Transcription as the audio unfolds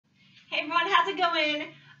everyone, how's it going?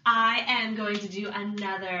 I am going to do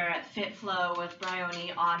another FitFlow with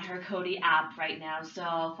Briohny on her Cody app right now,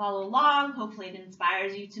 so follow along. Hopefully it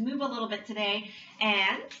inspires you to move a little bit today,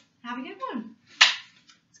 and have a good one.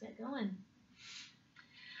 Let's get going.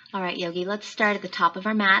 All right, Yogi, let's start at the top of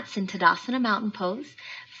our mats in Tadasana Mountain Pose.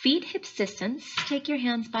 Feet hips distance. Take your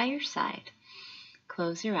hands by your side.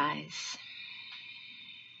 Close your eyes.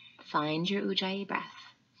 Find your Ujjayi breath.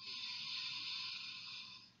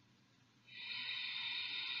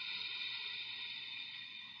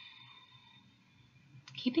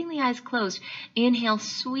 Keeping the eyes closed, inhale,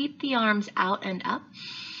 sweep the arms out and up.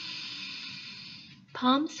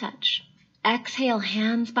 Palms touch. Exhale,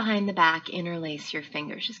 hands behind the back, interlace your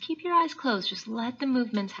fingers. Just keep your eyes closed. Just let the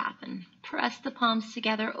movements happen. Press the palms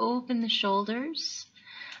together, open the shoulders.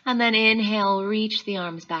 And then inhale, reach the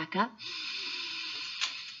arms back up.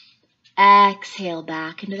 Exhale,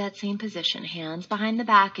 back into that same position. Hands behind the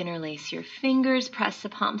back, interlace your fingers. Press the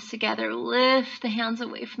palms together. Lift the hands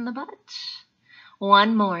away from the butt.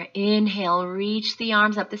 One more. Inhale, reach the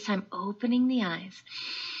arms up, this time opening the eyes.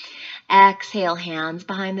 Exhale, hands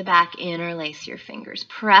behind the back, interlace your fingers.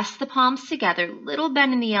 Press the palms together, little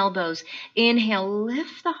bend in the elbows. Inhale,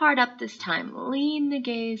 lift the heart up this time. Lean the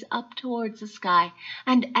gaze up towards the sky.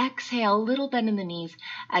 And exhale, little bend in the knees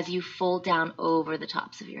as you fold down over the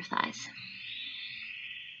tops of your thighs.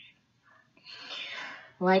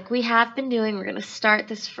 Like we have been doing, we're going to start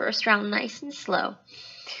this first round nice and slow.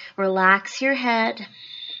 Relax your head,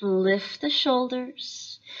 lift the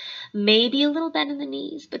shoulders, maybe a little bend in the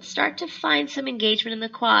knees, but start to find some engagement in the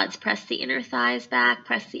quads. Press the inner thighs back,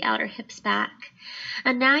 press the outer hips back.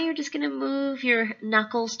 And now you're just going to move your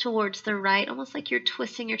knuckles towards the right, almost like you're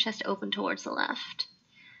twisting your chest open towards the left.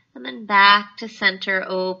 And then back to center,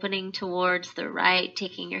 opening towards the right,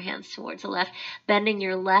 taking your hands towards the left, bending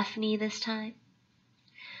your left knee this time.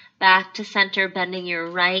 Back to center, bending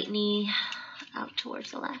your right knee out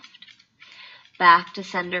towards the left. Back to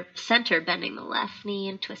center, bending the left knee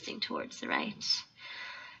and twisting towards the right.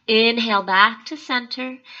 Inhale, back to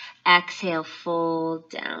center. Exhale, fold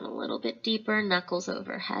down a little bit deeper, knuckles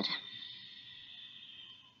overhead.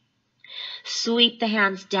 Sweep the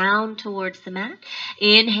hands down towards the mat.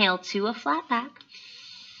 Inhale to a flat back.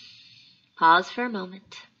 Pause for a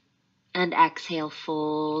moment. And exhale,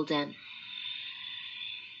 fold in.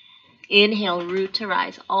 Inhale, root to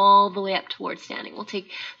rise all the way up towards standing. We'll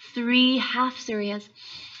take 3 half suryas.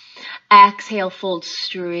 Exhale, fold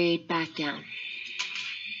straight back down.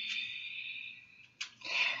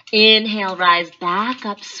 Inhale, rise back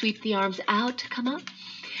up. Sweep the arms out to come up.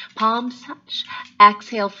 Palms touch.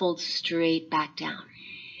 Exhale, fold straight back down.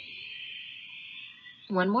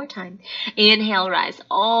 One more time. Inhale, rise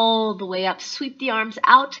all the way up. Sweep the arms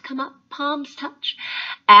out to come up. Palms touch.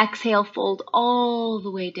 Exhale, fold all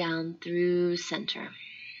the way down through center.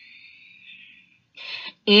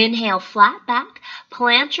 Inhale, flat back.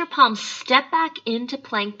 Plant your palms. Step back into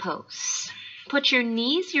plank pose. Put your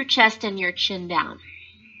knees, your chest, and your chin down.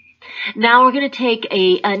 Now we're going to take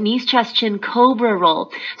a knees, chest, chin cobra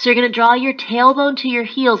roll. So you're going to draw your tailbone to your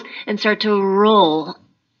heels and start to roll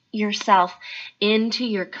yourself into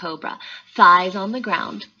your cobra. Thighs on the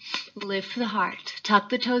ground. Lift the heart. Tuck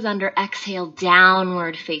the toes under. Exhale,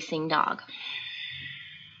 downward facing dog.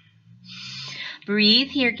 Breathe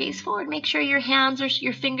here. Gaze forward. Make sure your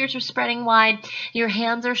fingers are spreading wide. Your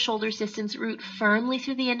hands are shoulders distance. Root firmly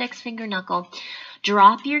through the index finger knuckle.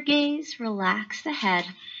 Drop your gaze. Relax the head.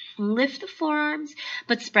 Lift the forearms,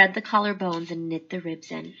 but spread the collarbones and knit the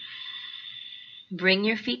ribs in. Bring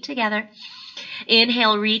your feet together.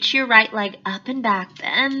 Inhale, reach your right leg up and back.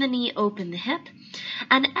 Bend the knee, open the hip.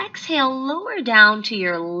 And exhale, lower down to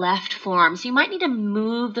your left forearm. So you might need to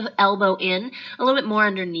move the elbow in a little bit more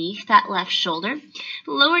underneath that left shoulder.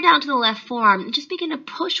 Lower down to the left forearm and just begin to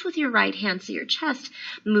push with your right hand so your chest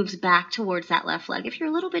moves back towards that left leg. If you're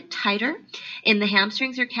a little bit tighter in the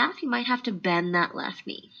hamstrings or calf, you might have to bend that left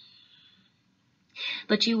knee.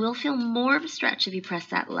 But you will feel more of a stretch if you press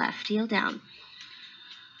that left heel down.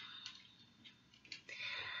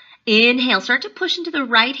 Inhale, start to push into the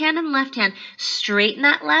right hand and left hand. Straighten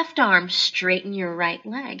that left arm, straighten your right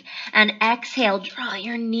leg. And exhale, draw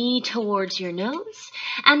your knee towards your nose.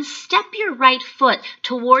 And step your right foot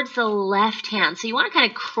towards the left hand. So you want to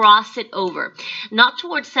kind of cross it over. Not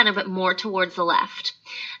towards center, but more towards the left.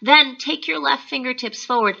 Then take your left fingertips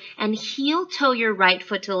forward and heel toe your right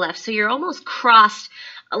foot to the left. So you're almost crossed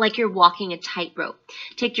like you're walking a tightrope.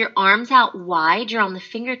 Take your arms out wide. You're on the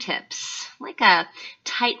fingertips, like a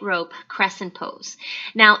tightrope crescent pose.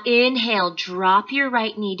 Now inhale, drop your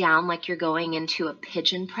right knee down like you're going into a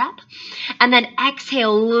pigeon prep. And then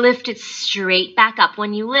exhale, lift it straight back up.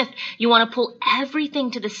 When you lift, you want to pull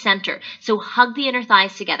everything to the center. So hug the inner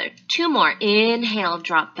thighs together. 2 more. Inhale,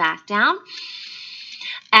 drop back down.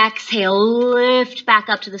 Exhale, lift back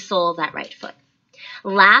up to the sole of that right foot.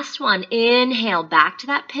 Last one, inhale back to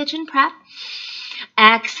that pigeon prep.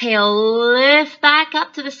 Exhale, lift back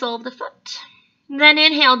up to the sole of the foot. Then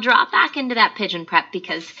inhale, drop back into that pigeon prep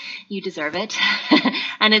because you deserve it.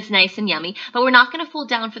 And it's nice and yummy. But we're not going to fold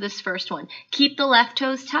down for this first one. Keep the left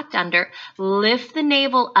toes tucked under. Lift the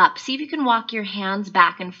navel up. See if you can walk your hands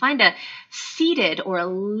back and find a seated or a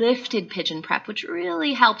lifted pigeon prep, which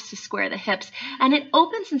really helps to square the hips. And it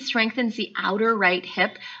opens and strengthens the outer right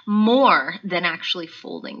hip more than actually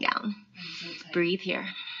folding down. Breathe here.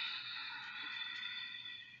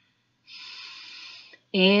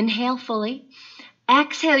 Inhale fully.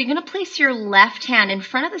 Exhale, you're going to place your left hand in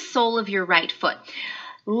front of the sole of your right foot.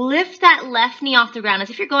 Lift that left knee off the ground as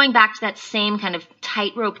if you're going back to that same kind of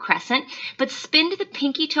tightrope crescent, but spin to the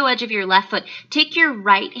pinky toe edge of your left foot. Take your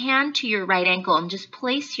right hand to your right ankle and just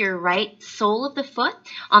place your right sole of the foot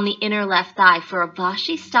on the inner left thigh for a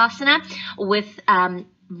Vashisthasana with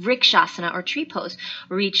Vrikshasana or tree pose.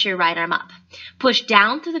 Reach your right arm up. Push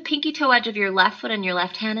down through the pinky toe edge of your left foot and your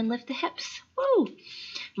left hand and lift the hips. Woo!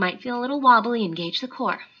 Might feel a little wobbly. Engage the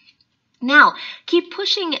core. Now, keep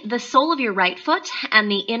pushing the sole of your right foot and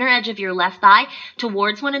the inner edge of your left thigh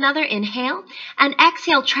towards one another. Inhale and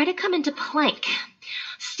exhale. Try to come into plank.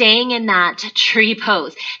 Staying in that tree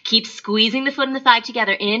pose. Keep squeezing the foot and the thigh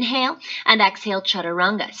together. Inhale and exhale,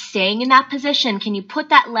 chaturanga. Staying in that position, can you put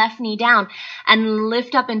that left knee down and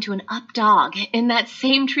lift up into an up dog in that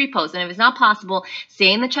same tree pose? And if it's not possible,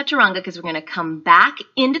 stay in the chaturanga because we're going to come back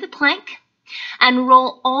into the plank and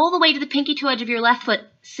roll all the way to the pinky toe edge of your left foot.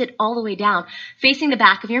 Sit all the way down, facing the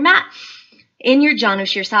back of your mat. In your Janu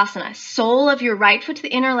Sirsasana, sole of your right foot to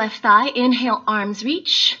the inner left thigh. Inhale, arms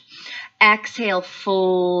reach. Exhale,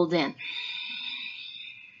 fold in.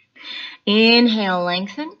 Inhale,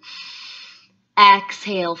 lengthen.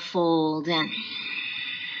 Exhale, fold in.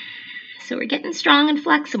 So we're getting strong and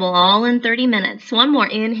flexible all in 30 minutes. One more.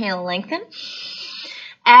 Inhale, lengthen.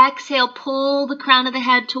 Exhale, pull the crown of the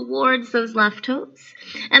head towards those left toes.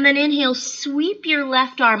 And then inhale, sweep your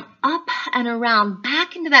left arm up and around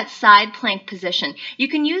back into that side plank position. You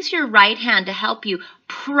can use your right hand to help you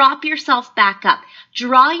prop yourself back up.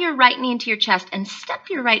 Draw your right knee into your chest and step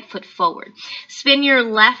your right foot forward. Spin your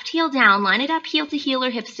left heel down, line it up heel to heel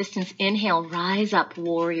or hips distance. Inhale, rise up,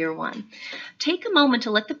 warrior one. Take a moment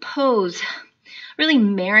to let the pose really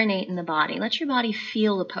marinate in the body. Let your body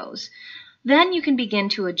feel the pose. Then you can begin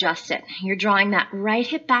to adjust it. You're drawing that right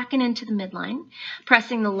hip back and into the midline,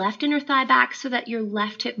 pressing the left inner thigh back so that your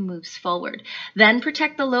left hip moves forward. Then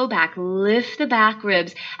protect the low back. Lift the back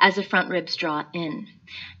ribs as the front ribs draw in.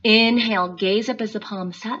 Inhale, gaze up as the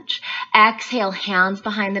palms touch. Exhale, hands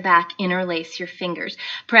behind the back, interlace your fingers.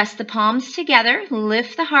 Press the palms together,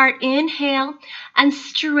 lift the heart, inhale, and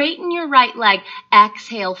straighten your right leg.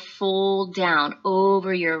 Exhale, fold down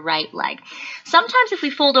over your right leg. Sometimes if we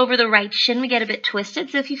fold over the right shin, we get a bit twisted.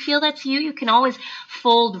 So if you feel that's you, you can always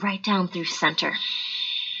fold right down through center.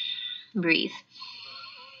 Breathe.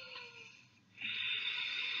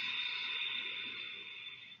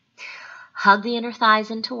 Hug the inner thighs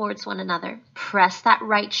in towards one another. Press that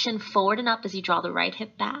right shin forward and up as you draw the right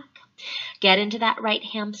hip back. Get into that right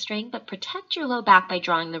hamstring, but protect your low back by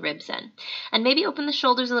drawing the ribs in. And maybe open the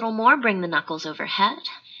shoulders a little more. Bring the knuckles overhead.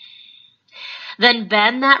 Then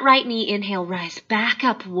bend that right knee. Inhale, rise back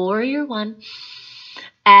up, warrior one.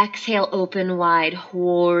 Exhale, open wide,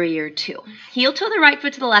 warrior two. Heel toe the right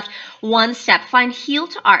foot to the left, one step. Find heel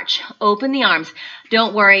to arch, open the arms.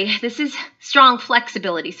 Don't worry, this is strong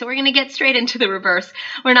flexibility, so we're going to get straight into the reverse.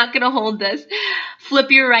 We're not going to hold this.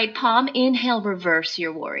 Flip your right palm, inhale, reverse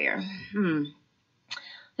your warrior.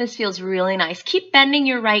 This feels really nice. Keep bending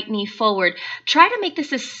your right knee forward. Try to make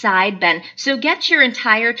this a side bend, so get your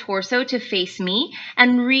entire torso to face me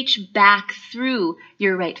and reach back through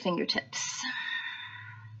your right fingertips.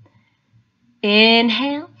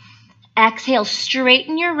 Inhale, exhale,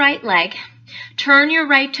 straighten your right leg. Turn your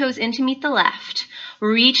right toes in to meet the left.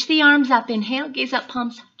 Reach the arms up. Inhale, gaze up,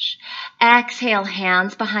 palms touch. Exhale,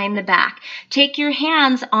 hands behind the back. Take your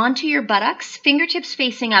hands onto your buttocks, fingertips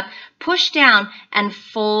facing up. Push down and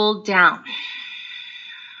fold down.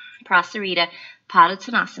 Prasarita,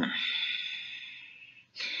 Padottanasana.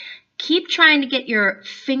 Keep trying to get your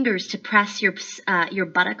fingers to press your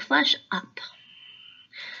buttock flesh up.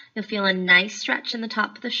 You'll feel a nice stretch in the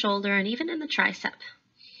top of the shoulder and even in the tricep.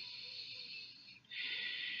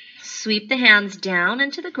 Sweep the hands down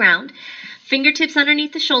into the ground. Fingertips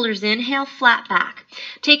underneath the shoulders. Inhale, flat back.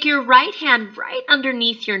 Take your right hand right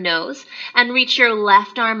underneath your nose and reach your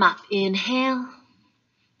left arm up. Inhale,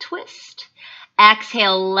 twist.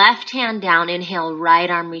 Exhale, left hand down. Inhale, right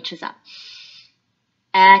arm reaches up.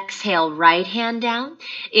 Exhale, right hand down.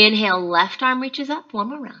 Inhale, left arm reaches up. One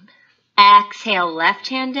more round. Exhale, left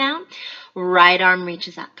hand down. Right arm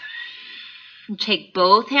reaches up. Take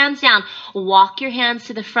both hands down. Walk your hands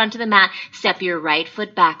to the front of the mat. Step your right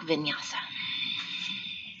foot back, Vinyasa.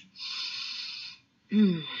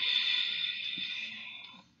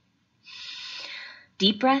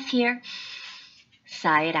 Deep breath here.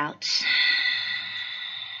 Sigh it out.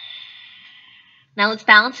 Now let's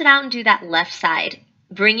balance it out and do that left side.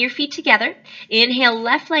 Bring your feet together. Inhale,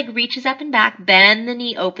 left leg reaches up and back. Bend the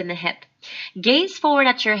knee, open the hip. Gaze forward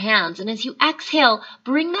at your hands, and as you exhale,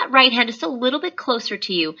 bring that right hand just a little bit closer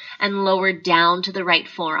to you and lower down to the right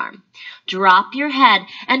forearm. Drop your head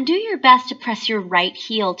and do your best to press your right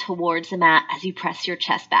heel towards the mat as you press your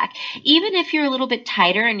chest back. Even if you're a little bit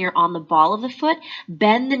tighter and you're on the ball of the foot,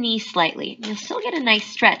 bend the knee slightly. You'll still get a nice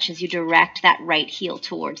stretch as you direct that right heel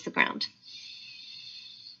towards the ground.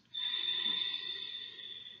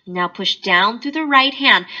 Now push down through the right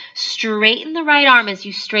hand, straighten the right arm as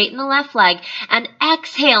you straighten the left leg, and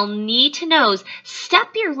exhale, knee to nose. Step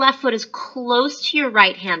your left foot as close to your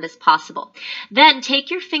right hand as possible. Then take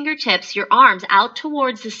your fingertips, your arms out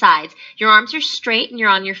towards the sides. Your arms are straight and you're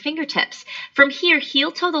on your fingertips. From here,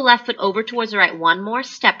 heel toe the left foot over towards the right. One more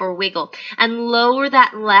step or wiggle, and lower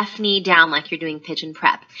that left knee down like you're doing pigeon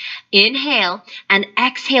prep. Inhale, and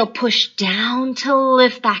exhale, push down to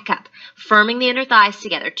lift back up, firming the inner thighs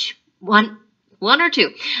together. One or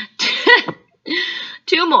two.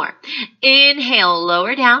 Two more. Inhale,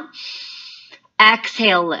 lower down.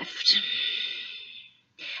 Exhale, lift.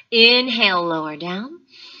 Inhale, lower down.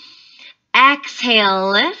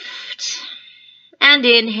 Exhale, lift. And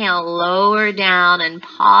inhale, lower down, and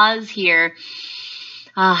pause here.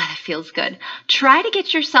 That feels good. Try to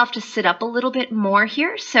get yourself to sit up a little bit more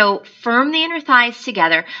here. So firm the inner thighs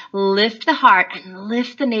together, lift the heart, and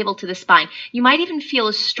lift the navel to the spine. You might even feel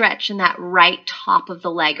a stretch in that right top of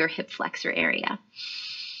the leg or hip flexor area.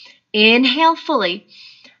 Inhale fully.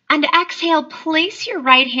 And exhale, place your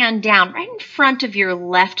right hand down right in front of your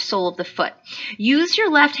left sole of the foot. Use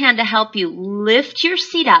your left hand to help you lift your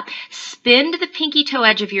seat up. Spin to the pinky toe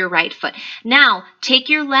edge of your right foot. Now, take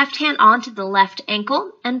your left hand onto the left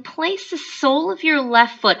ankle and place the sole of your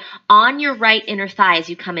left foot on your right inner thigh as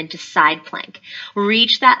you come into side plank.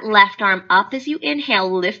 Reach that left arm up as you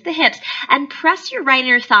inhale, lift the hips, and press your right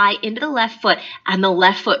inner thigh into the left foot and the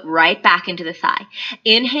left foot right back into the thigh.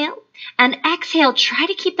 Inhale. And exhale, try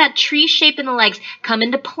to keep that tree shape in the legs. Come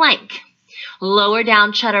into plank. Lower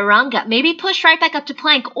down chaturanga. Maybe push right back up to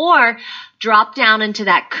plank or drop down into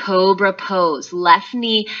that cobra pose. Left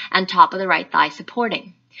knee and top of the right thigh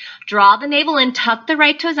supporting. Draw the navel in, tuck the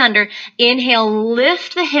right toes under. Inhale,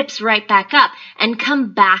 lift the hips right back up and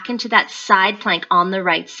come back into that side plank on the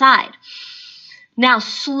right side. Now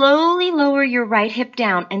slowly lower your right hip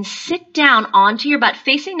down and sit down onto your butt,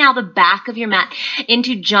 facing now the back of your mat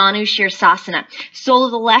into Janu Shirsasana. Sole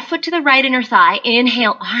of the left foot to the right inner thigh.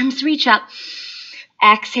 Inhale, arms reach up.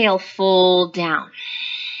 Exhale, fold down.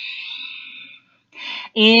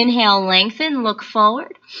 Inhale, lengthen, look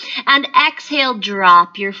forward. And exhale,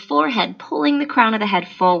 drop your forehead, pulling the crown of the head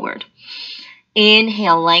forward.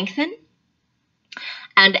 Inhale, lengthen.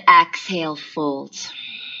 And exhale, fold.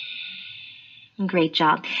 Great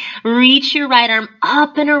job. Reach your right arm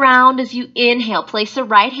up and around as you inhale. Place the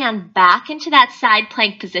right hand back into that side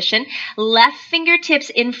plank position. Left fingertips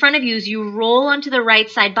in front of you as you roll onto the right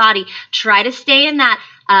side body. Try to stay in that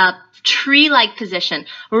tree-like position.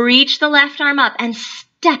 Reach the left arm up and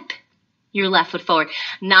step your left foot forward.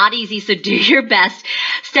 Not easy, so do your best.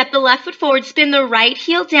 Step the left foot forward, spin the right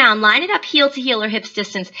heel down, line it up heel to heel or hips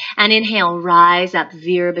distance, and inhale, rise up,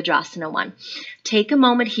 Virabhadrasana 1. Take a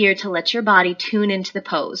moment here to let your body tune into the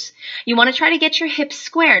pose. You want to try to get your hips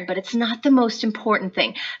squared, but it's not the most important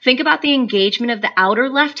thing. Think about the engagement of the outer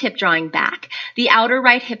left hip drawing back, the outer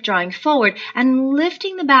right hip drawing forward, and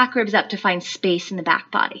lifting the back ribs up to find space in the back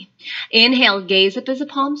body. Inhale, gaze up as the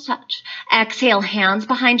palms touch. Exhale, hands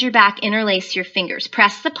behind your back, interlace your fingers.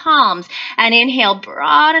 Press the palms, and inhale,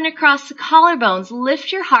 broaden across the collarbones.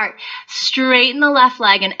 Lift your heart, straighten the left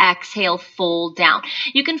leg, and exhale, fold down.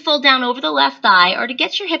 You can fold down over the left thigh, or to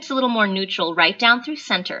get your hips a little more neutral, right down through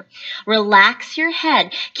center. Relax your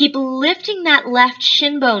head. Keep lifting that left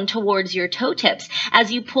shin bone towards your toe tips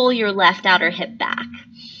as you pull your left outer hip back.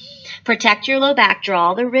 Protect your low back,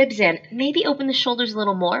 draw the ribs in. Maybe open the shoulders a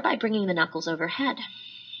little more by bringing the knuckles overhead.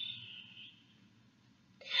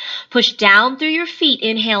 Push down through your feet.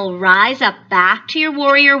 Inhale, rise up back to your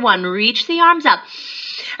warrior one. Reach the arms up.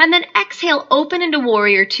 And then exhale, open into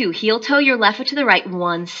warrior two. Heel toe your left foot to the right,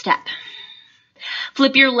 one step.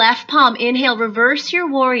 Flip your left palm. Inhale, reverse your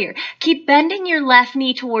warrior. Keep bending your left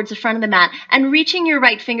knee towards the front of the mat and reaching your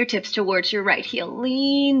right fingertips towards your right heel.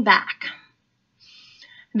 Lean back.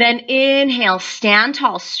 Then inhale, stand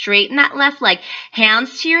tall, straighten that left leg,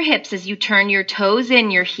 hands to your hips as you turn your toes in,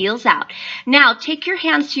 your heels out. Now take your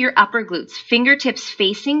hands to your upper glutes, fingertips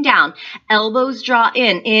facing down, elbows draw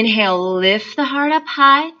in. Inhale, lift the heart up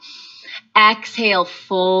high. Exhale,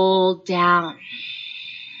 fold down.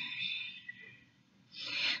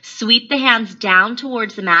 Sweep the hands down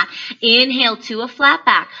towards the mat. Inhale to a flat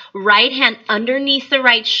back. Right hand underneath the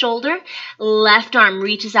right shoulder. Left arm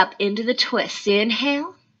reaches up into the twist.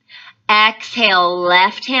 Inhale. Exhale,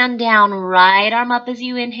 left hand down, right arm up as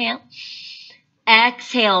you inhale.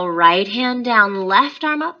 Exhale, right hand down, left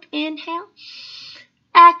arm up. Inhale.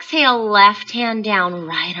 Exhale, left hand down,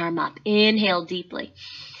 right arm up. Inhale deeply.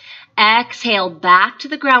 Exhale, back to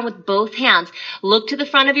the ground with both hands. Look to the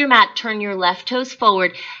front of your mat. Turn your left toes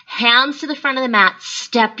forward. Hands to the front of the mat.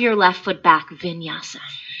 Step your left foot back. Vinyasa.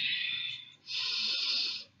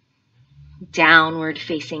 Downward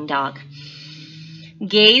facing dog.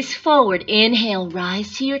 Gaze forward. Inhale,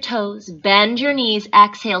 rise to your toes. Bend your knees.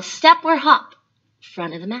 Exhale, step or hop.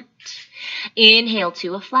 Front of the mat. Inhale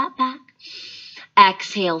to a flat back.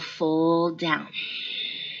 Exhale, fold down.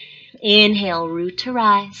 Inhale, root to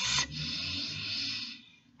rise.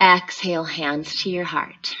 Exhale, hands to your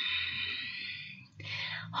heart.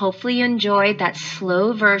 Hopefully you enjoyed that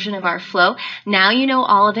slow version of our flow. Now you know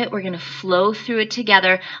all of it. We're going to flow through it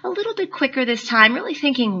together a little bit quicker this time, really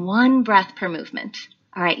thinking one breath per movement.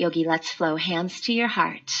 All right, Yogi, let's flow. Hands to your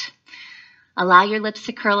heart. Allow your lips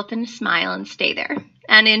to curl up and smile and stay there.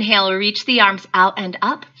 And inhale, reach the arms out and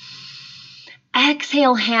up.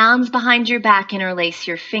 Exhale, hands behind your back, interlace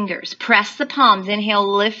your fingers. Press the palms. Inhale,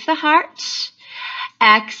 lift the heart.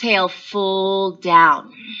 Exhale, fold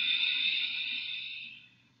down.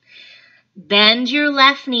 Bend your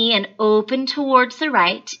left knee and open towards the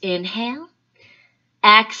right. Inhale.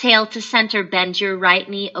 Exhale to center. Bend your right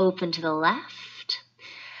knee, open to the left.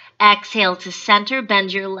 Exhale to center.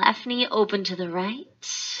 Bend your left knee, open to the right.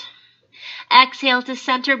 Exhale to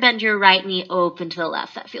center, bend your right knee, open to the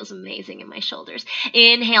left. That feels amazing in my shoulders.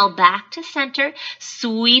 Inhale, back to center.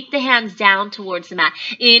 Sweep the hands down towards the mat.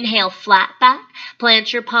 Inhale, flat back.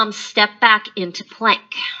 Plant your palms, step back into plank.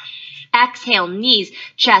 Exhale, knees,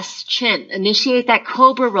 chest, chin. Initiate that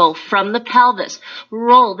cobra roll from the pelvis.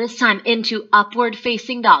 Roll this time into upward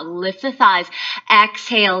facing dog. Lift the thighs.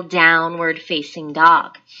 Exhale, downward facing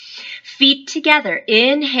dog. Feet together.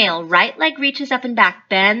 Inhale, right leg reaches up and back.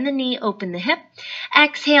 Bend the knee, open the hip.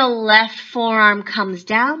 Exhale, left forearm comes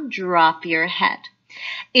down. Drop your head.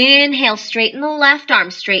 Inhale, straighten the left arm,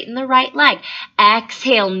 straighten the right leg.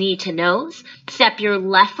 Exhale, knee to nose. Step your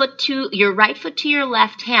right foot to your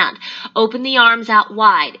left hand. Open the arms out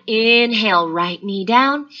wide. Inhale, right knee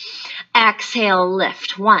down. Exhale,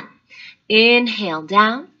 lift. 1. Inhale,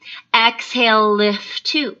 down. Exhale, lift.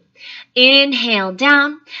 2. Inhale,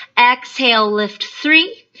 down. Exhale, lift.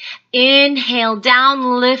 3. Inhale,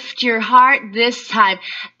 down. Lift your heart. This time,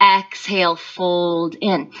 exhale, fold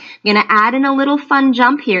in. I'm going to add in a little fun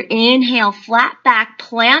jump here. Inhale, flat back.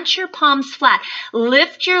 Plant your palms flat.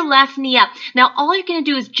 Lift your left knee up. Now, all you're going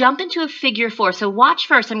to do is jump into a figure 4. So watch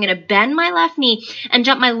first. I'm going to bend my left knee and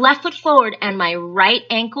jump my left foot forward and my right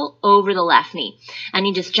ankle over the left knee. And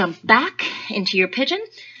you just jump back into your pigeon.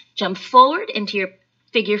 Jump forward into your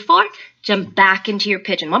figure 4, jump back into your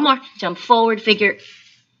pigeon. One more. Jump forward, figure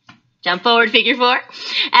 4.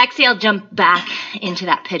 Exhale, jump back into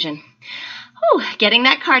that pigeon. Whew, getting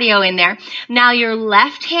that cardio in there. Now your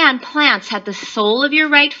left hand plants at the sole of your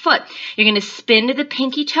right foot. You're going to spin to the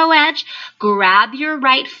pinky toe edge, grab your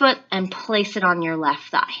right foot, and place it on your left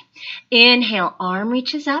thigh. Inhale, arm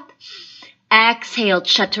reaches up. Exhale,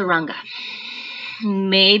 chaturanga.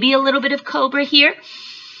 Maybe a little bit of cobra here.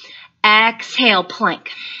 Exhale, plank.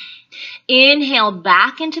 Inhale,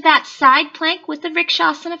 back into that side plank with the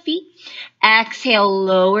Vrikshasana feet. Exhale,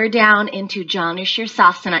 lower down into Janu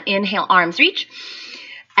Shirsasana. Inhale, arms reach.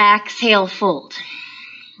 Exhale, fold.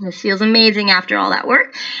 This feels amazing after all that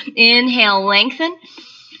work. Inhale, lengthen.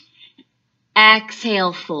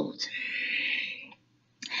 Exhale, fold.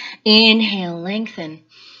 Inhale, lengthen.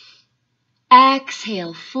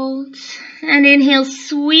 Exhale, fold. And inhale,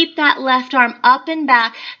 sweep that left arm up and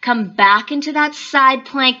back. Come back into that side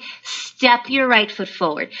plank. Step your right foot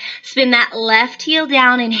forward. Spin that left heel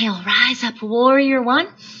down. Inhale, rise up, warrior one.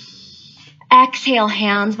 Exhale,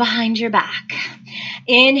 hands behind your back.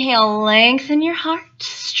 Inhale, lengthen your heart.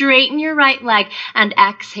 Straighten your right leg. And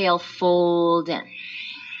exhale, fold in.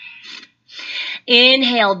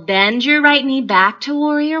 Inhale, bend your right knee back to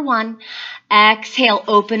warrior one. Exhale,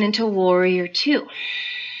 open into warrior two.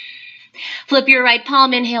 Flip your right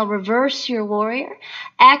palm. Inhale, reverse your warrior.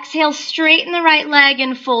 Exhale, straighten the right leg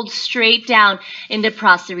and fold straight down into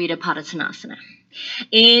Prasarita Padottanasana.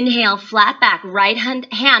 Inhale, flat back, right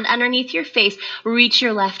hand underneath your face. Reach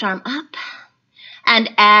your left arm up. And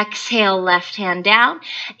exhale, left hand down.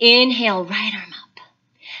 Inhale, right arm up.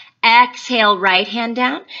 Exhale, right hand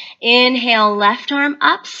down. Inhale, left arm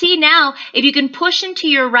up. See now if you can push into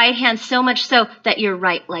your right hand so much so that your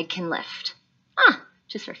right leg can lift.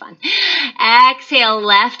 Just for fun. Exhale,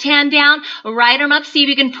 left hand down, right arm up. See if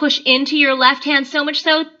you can push into your left hand so much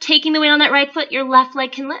so, taking the weight on that right foot, your left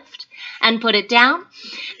leg can lift. And put it down.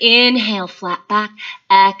 Inhale, flat back.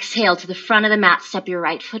 Exhale to the front of the mat. Step your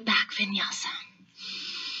right foot back, Vinyasa.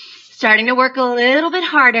 Starting to work a little bit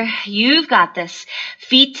harder. You've got this.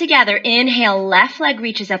 Feet together. Inhale, left leg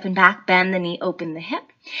reaches up and back. Bend the knee, open the hip.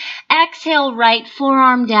 Exhale, right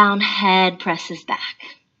forearm down. Head presses back.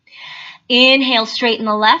 Inhale, straighten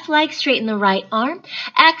the left leg, straighten the right arm.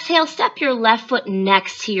 Exhale, step your left foot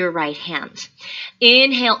next to your right hand.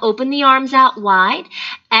 Inhale, open the arms out wide.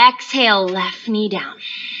 Exhale, left knee down.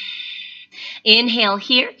 Inhale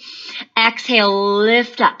here. Exhale,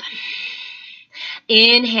 lift up.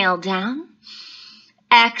 Inhale, down.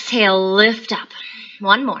 Exhale, lift up.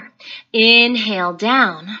 One more. Inhale,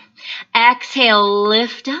 down. Exhale,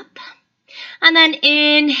 lift up. And then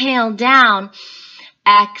inhale, down.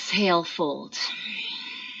 Exhale, fold.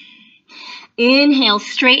 Inhale,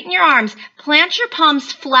 straighten your arms. Plant your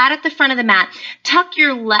palms flat at the front of the mat. Tuck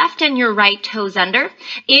your left and your right toes under.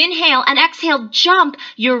 Inhale and exhale, jump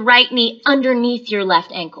your right knee underneath your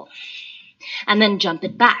left ankle. And then jump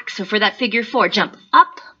it back. So for that figure four, jump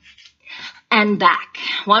up and back.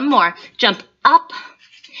 One more. Jump up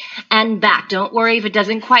and back. Don't worry if it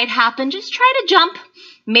doesn't quite happen. Just try to jump.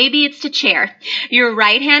 Maybe it's to chair. Your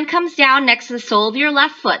right hand comes down next to the sole of your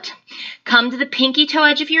left foot. Come to the pinky toe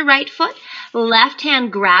edge of your right foot. Left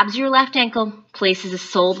hand grabs your left ankle, places the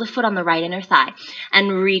sole of the foot on the right inner thigh,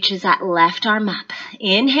 and reaches that left arm up.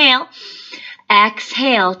 Inhale.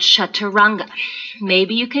 Exhale, Chaturanga.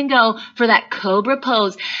 Maybe you can go for that cobra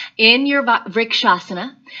pose in your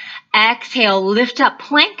Vrikshasana. Exhale, lift up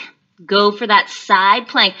plank. Go for that side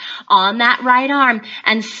plank on that right arm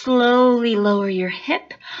and slowly lower your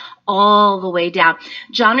hip all the way down.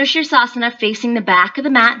 Janu Shirsasana, facing the back of the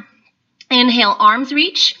mat. Inhale, arms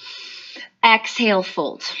reach. Exhale,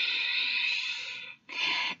 fold.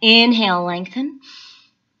 Inhale, lengthen.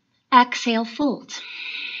 Exhale, fold.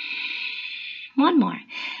 One more.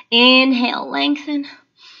 Inhale, lengthen.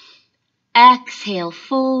 Exhale,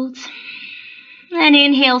 fold. And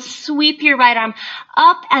inhale, sweep your right arm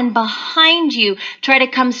up and behind you. Try to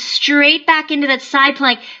come straight back into that side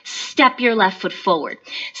plank. Step your left foot forward.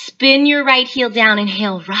 Spin your right heel down.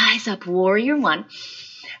 Inhale, rise up, warrior one.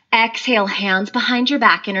 Exhale, hands behind your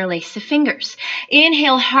back. Interlace the fingers.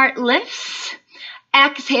 Inhale, heart lifts.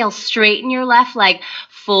 Exhale, straighten your left leg.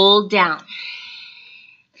 Fold down.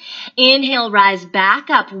 Inhale, rise back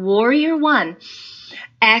up, warrior one.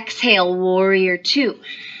 Exhale, warrior two.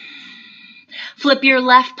 Flip your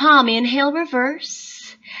left palm. Inhale,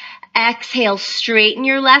 reverse. Exhale, straighten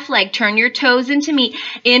your left leg. Turn your toes into meet.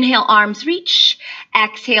 Inhale, arms reach.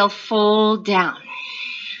 Exhale, fold down.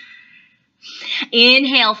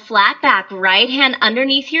 Inhale, flat back. Right hand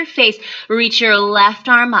underneath your face. Reach your left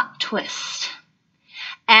arm up, twist.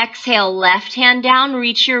 Exhale, left hand down.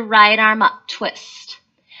 Reach your right arm up, twist.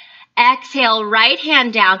 Exhale, right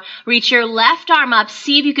hand down. Reach your left arm up.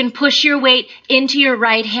 See if you can push your weight into your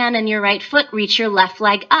right hand and your right foot. Reach your left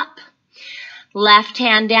leg up. Left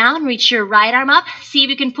hand down. Reach your right arm up. See if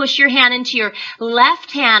you can push your hand into your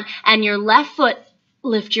left hand and your left foot.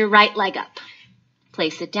 Lift your right leg up.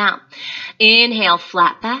 Place it down. Inhale,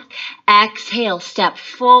 flat back. Exhale, step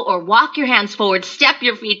full or walk your hands forward. Step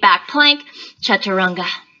your feet back. Plank, Chaturanga,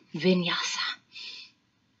 Vinyasa.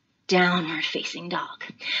 Downward facing dog.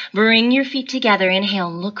 Bring your feet together. Inhale,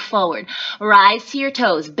 look forward. Rise to your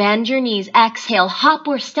toes. Bend your knees. Exhale, hop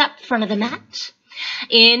or step front of the mat.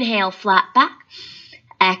 Inhale, flat back.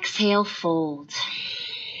 Exhale, fold.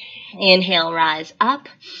 Inhale, rise up.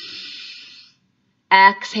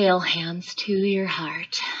 Exhale, hands to your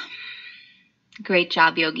heart. Great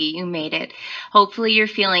job, Yogi. You made it. Hopefully you're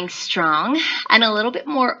feeling strong and a little bit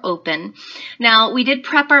more open. Now, we did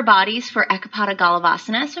prep our bodies for Ekapada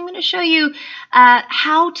Galavasana, so I'm going to show you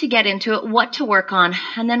how to get into it, what to work on,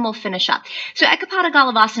 and then we'll finish up. So Ekapada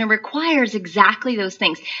Galavasana requires exactly those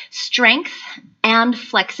things, strength and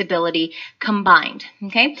flexibility combined,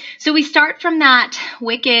 okay? So we start from that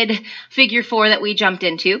wicked figure 4 that we jumped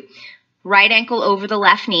into. Right ankle over the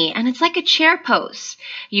left knee, and it's like a chair pose.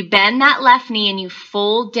 You bend that left knee and you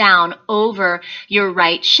fold down over your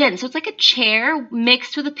right shin. So it's like a chair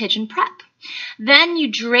mixed with a pigeon prep. Then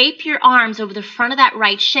you drape your arms over the front of that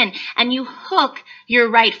right shin and you hook your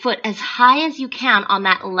right foot as high as you can on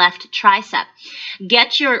that left tricep.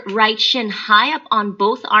 Get your right shin high up on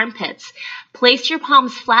both armpits. Place your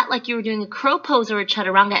palms flat like you were doing a crow pose or a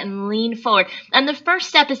chaturanga and lean forward. And the first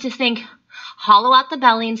step is to think, hollow out the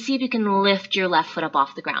belly and see if you can lift your left foot up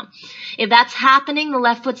off the ground. If that's happening, the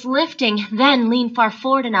left foot's lifting, then lean far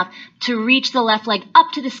forward enough to reach the left leg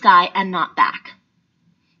up to the sky and not back.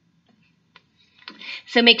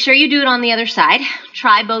 So make sure you do it on the other side.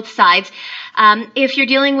 Try both sides. If you're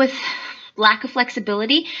dealing with lack of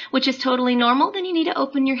flexibility, which is totally normal, then you need to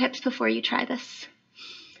open your hips before you try this.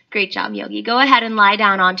 Great job, Yogi. Go ahead and lie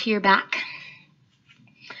down onto your back.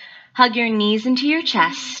 Hug your knees into your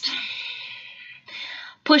chest.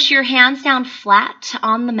 Push your hands down flat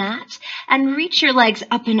on the mat and reach your legs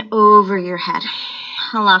up and over your head.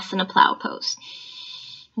 Halasana plow pose.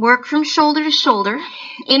 Work from shoulder to shoulder.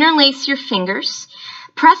 Interlace your fingers.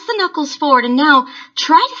 Press the knuckles forward and now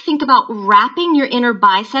try to think about wrapping your inner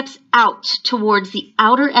biceps out towards the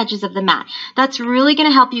outer edges of the mat. That's really going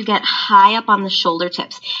to help you get high up on the shoulder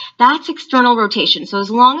tips. That's external rotation. So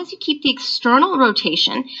as long as you keep the external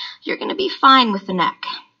rotation, you're going to be fine with the neck.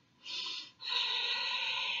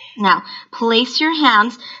 Now, place your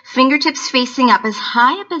hands, fingertips facing up, as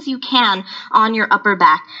high up as you can on your upper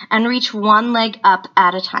back, and reach one leg up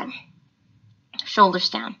at a time. Shoulders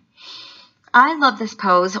down. I love this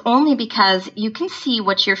pose only because you can see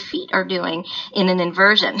what your feet are doing in an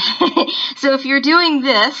inversion. So if you're doing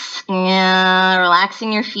this,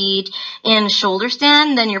 relaxing your feet in shoulder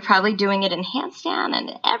stand, then you're probably doing it in handstand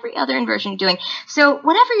and every other inversion you're doing. So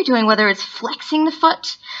whatever you're doing, whether it's flexing the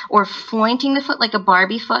foot or pointing the foot like a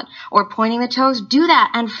Barbie foot or pointing the toes, do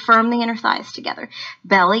that and firm the inner thighs together.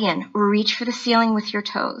 Belly in. Reach for the ceiling with your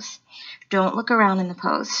toes. Don't look around in the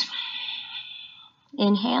pose.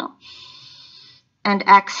 Inhale. And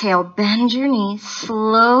exhale, bend your knees,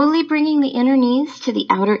 slowly bringing the inner knees to the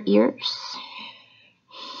outer ears.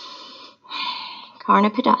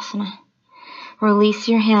 Karna Padasana. Release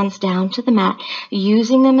your hands down to the mat,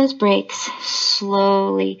 using them as brakes.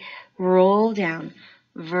 Slowly roll down,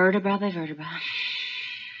 vertebra by vertebra.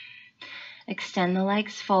 Extend the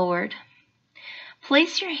legs forward.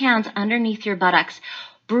 Place your hands underneath your buttocks.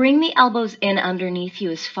 Bring the elbows in underneath you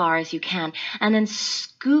as far as you can, and then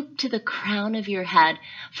scoop to the crown of your head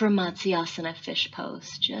for Matsyasana fish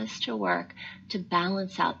pose, just to work to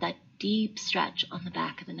balance out that deep stretch on the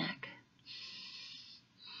back of the neck.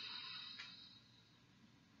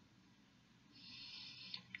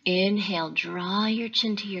 Inhale, draw your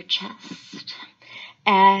chin to your chest.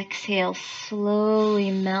 Exhale,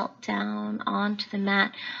 slowly melt down onto the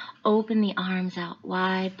mat. Open the arms out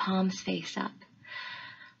wide, palms face up.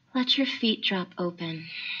 Let your feet drop open.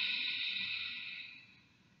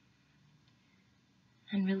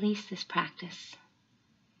 And release this practice.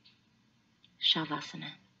 Shavasana.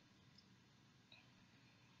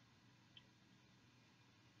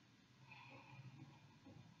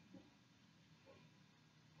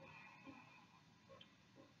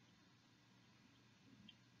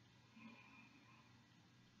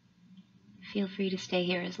 Feel free to stay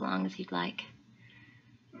here as long as you'd like.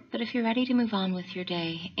 But if you're ready to move on with your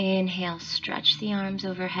day, inhale, stretch the arms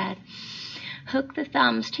overhead. Hook the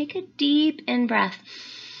thumbs, take a deep in-breath.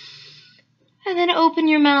 And then open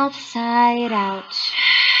your mouth, sigh it out.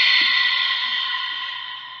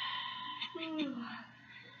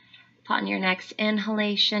 Upon your next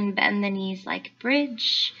inhalation, bend the knees like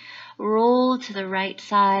bridge. Roll to the right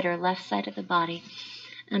side or left side of the body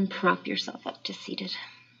and prop yourself up to seated.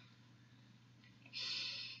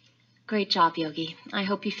 Great job, Yogi. I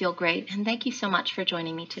hope you feel great, and thank you so much for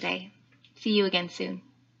joining me today. See you again soon.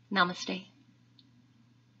 Namaste.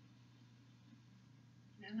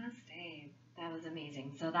 Namaste. That was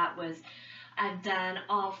amazing. So that was, I've done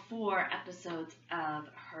all 4 episodes of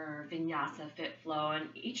her Vinyasa FitFlow, and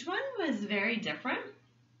each one was very different,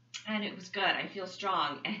 and it was good. I feel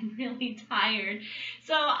strong and really tired.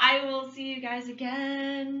 So I will see you guys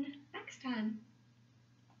again next time.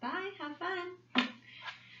 Bye. Have fun.